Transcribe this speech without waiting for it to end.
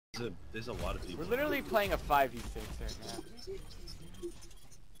there's a lot of people. We're literally playing a 5v6 right now.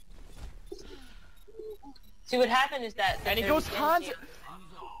 See what happened is that. And he goes Hanzo.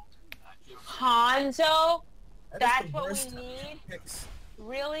 Hanzo? That's what we need?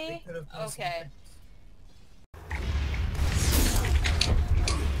 Really? Okay.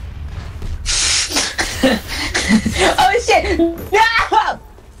 Oh shit! No!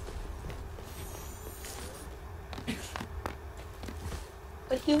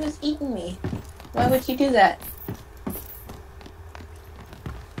 But he was eating me. Why would you do that?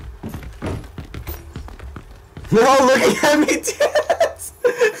 No, looking at me dance!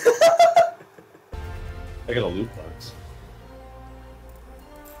 I got a loot box.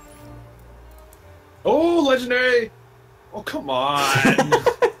 Oh, legendary! Oh, come on!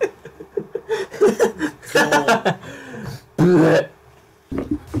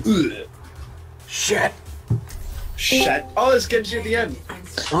 Shit! Shit! Oh, there's Genji at the end.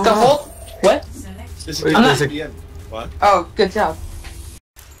 Oh. The whole. What? This is Wait, Genji there's at a- the end. What? Oh, good job.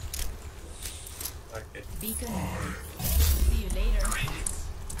 Okay. Be good. See you later.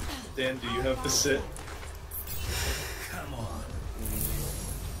 Dan, do you have to sit? Come on.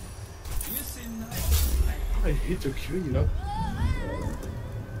 You seem nice. I hate to kill you.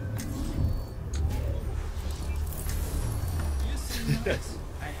 You seem nice.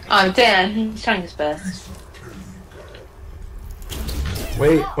 Oh, Dan, he's trying his best.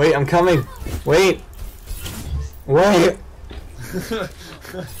 Wait, I'm coming. Wait. Wait.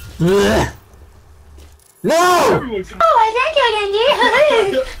 Blech. No! Oh, I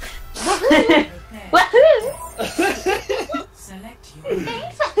thank you, Woohoo! Select you.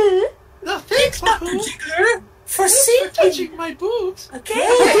 Thanks, Woohoo! No, thanks, Dr. Jiggler, for touching my boobs.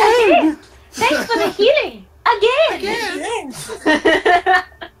 Again! Thanks for the healing! Again!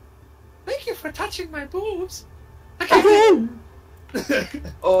 Thank you for touching my boobs. Again!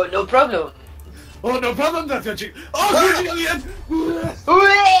 Oh, no problem. Oh, no problem, Dr. Jiggler. Oh, Genji again!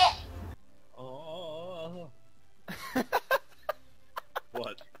 Oh.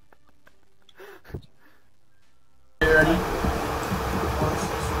 What? You ready?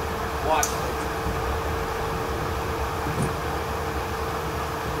 Watch.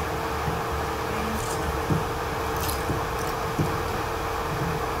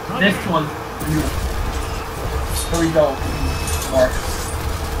 This one. Here we go. Mark.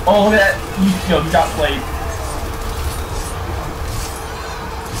 Oh, look at that. He got played.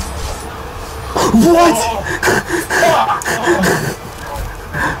 What?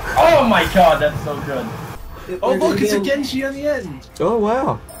 Oh my god, that's so good. Oh, look, it's a Genji on the end. Oh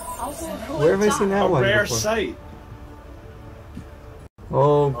wow. Where have I seen that A one rare before? sight.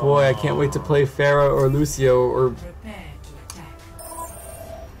 Oh boy, I can't wait to play Pharah or Lucio or Prepare to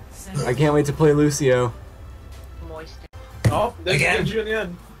attack. I can't wait to play Lucio. Moist. Oh, there's Genji on the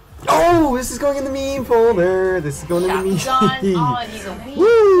end. Oh, this is going in the meme folder. This is going in the meme. Shotgun. Oh, and he's a weak too.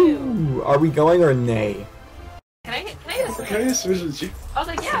 Woo! Are we going or nay? Can I get this? Can I just switch the cheek? I was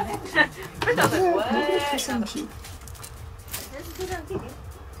like, yeah. First I was like, what? This is on the cheat.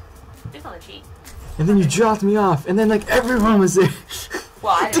 It's on the cheat. And then you dropped me off, and then like everyone was there.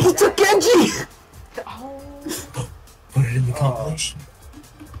 Well, I didn't He do took that. Genji. Oh. Put it in the compilation.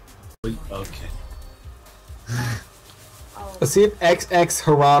 Okay. Let's see if XX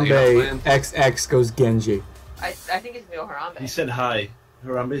Harambe XX goes Genji. I think it's Mio Harambe. He said hi.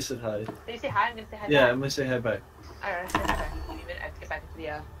 Harambe said hi. Did you say hi? I'm gonna say hi Yeah, back. I'm gonna say hi back. Alright, say hi back. Give me a minute. I have to get back into the,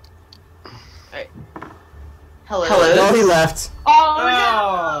 Alright. Hello. No, he left. Oh,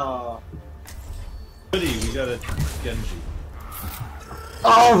 Oh! Goody, we got a Genji.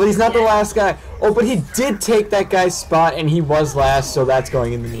 Oh, but he's not the last guy. Oh, but he did take that guy's spot, and he was last, so that's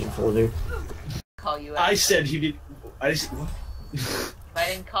going in the meme folder. Call you out. I said he did. I said what? If I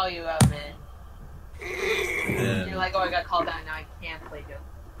didn't call you out, man. You're like, oh, I got called out, now I can't play you.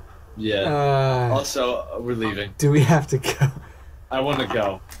 Yeah. Also, we're leaving. Do we have to go? I want to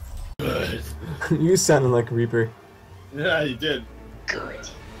go. Good. You sounded like Reaper. Yeah, you did. Good.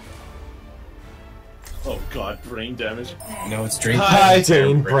 Oh god, brain damage. No, it's Drake. Hi,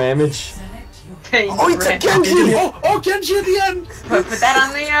 Dane Bramage. Hey, Oh, he took Genji! Oh, Genji at the end! Put that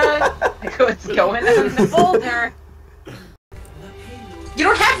on the, it's going in the folder. You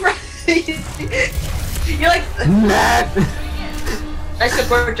don't have You're like... Matt! I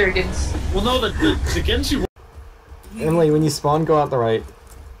support Jergens. Well, no, the Genji... Emily, when you spawn, go out the right.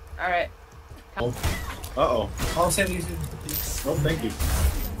 Alright. Uh-oh. I'll send you. Oh, thank you.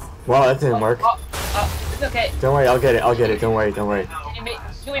 Wow, that didn't work. It's okay. Don't worry, I'll get it, don't worry. Can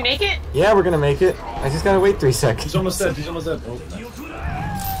we make it? Yeah, we're gonna make it. I just gotta wait 3 seconds. He's almost dead, Oh, nice.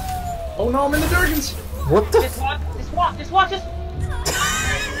 Oh no, I'm in the Durgans! What the Just walk.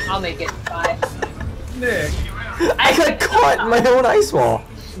 I'll make it. Bye. Nick. I got caught in my own ice wall.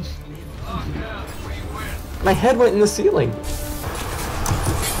 My head went in the ceiling.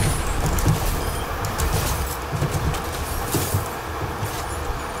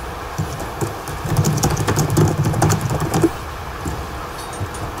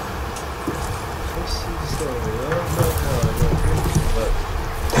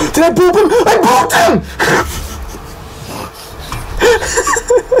 Did I boop him? I booped him!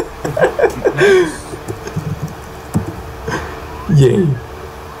 Yay.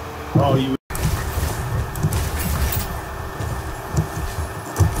 Oh, you.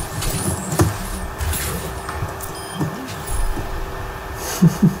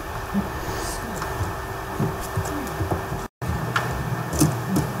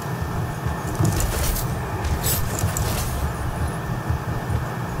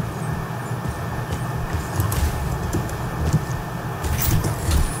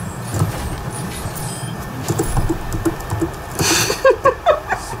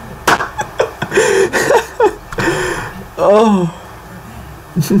 Oh.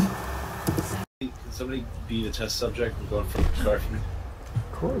 Can somebody be the test subject? We're going for Garfield.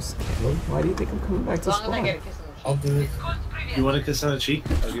 Of course. Why do you think I'm coming back As to long as I spawn? get a kiss on the cheek. I'll do it. You want a kiss on the cheek?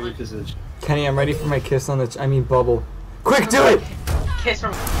 I'll give you a kiss on the cheek. Kenny, I'm ready for my kiss on the I mean bubble. Quick, do it! Kiss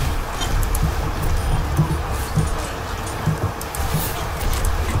from.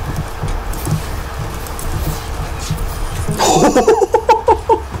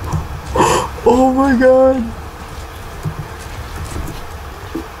 Oh my god.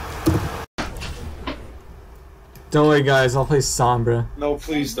 Don't worry guys, I'll play Sombra. No,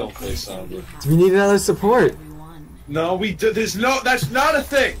 please don't play Sombra. We need another support. No, we do. There's no. That's not a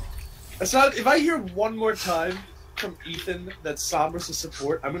thing. That's not. If I hear one more time from Ethan that Sombra's a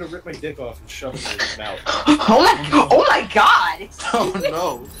support, I'm gonna rip my dick off and shove it in his mouth. Oh my god! Oh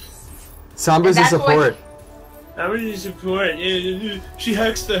no. Sombra's a That's support. I'm gonna support. She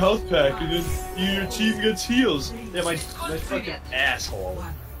hacks the health pack, and then your team gets heals. Yeah, my fucking asshole.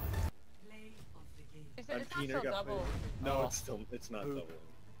 It's I'm not Peter still got double. No, it's not double.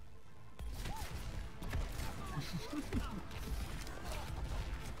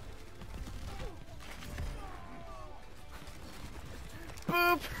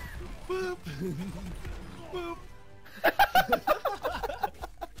 Boop! Boop! Boop!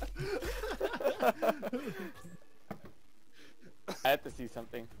 I have to see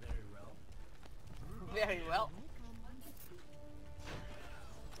something. Very well.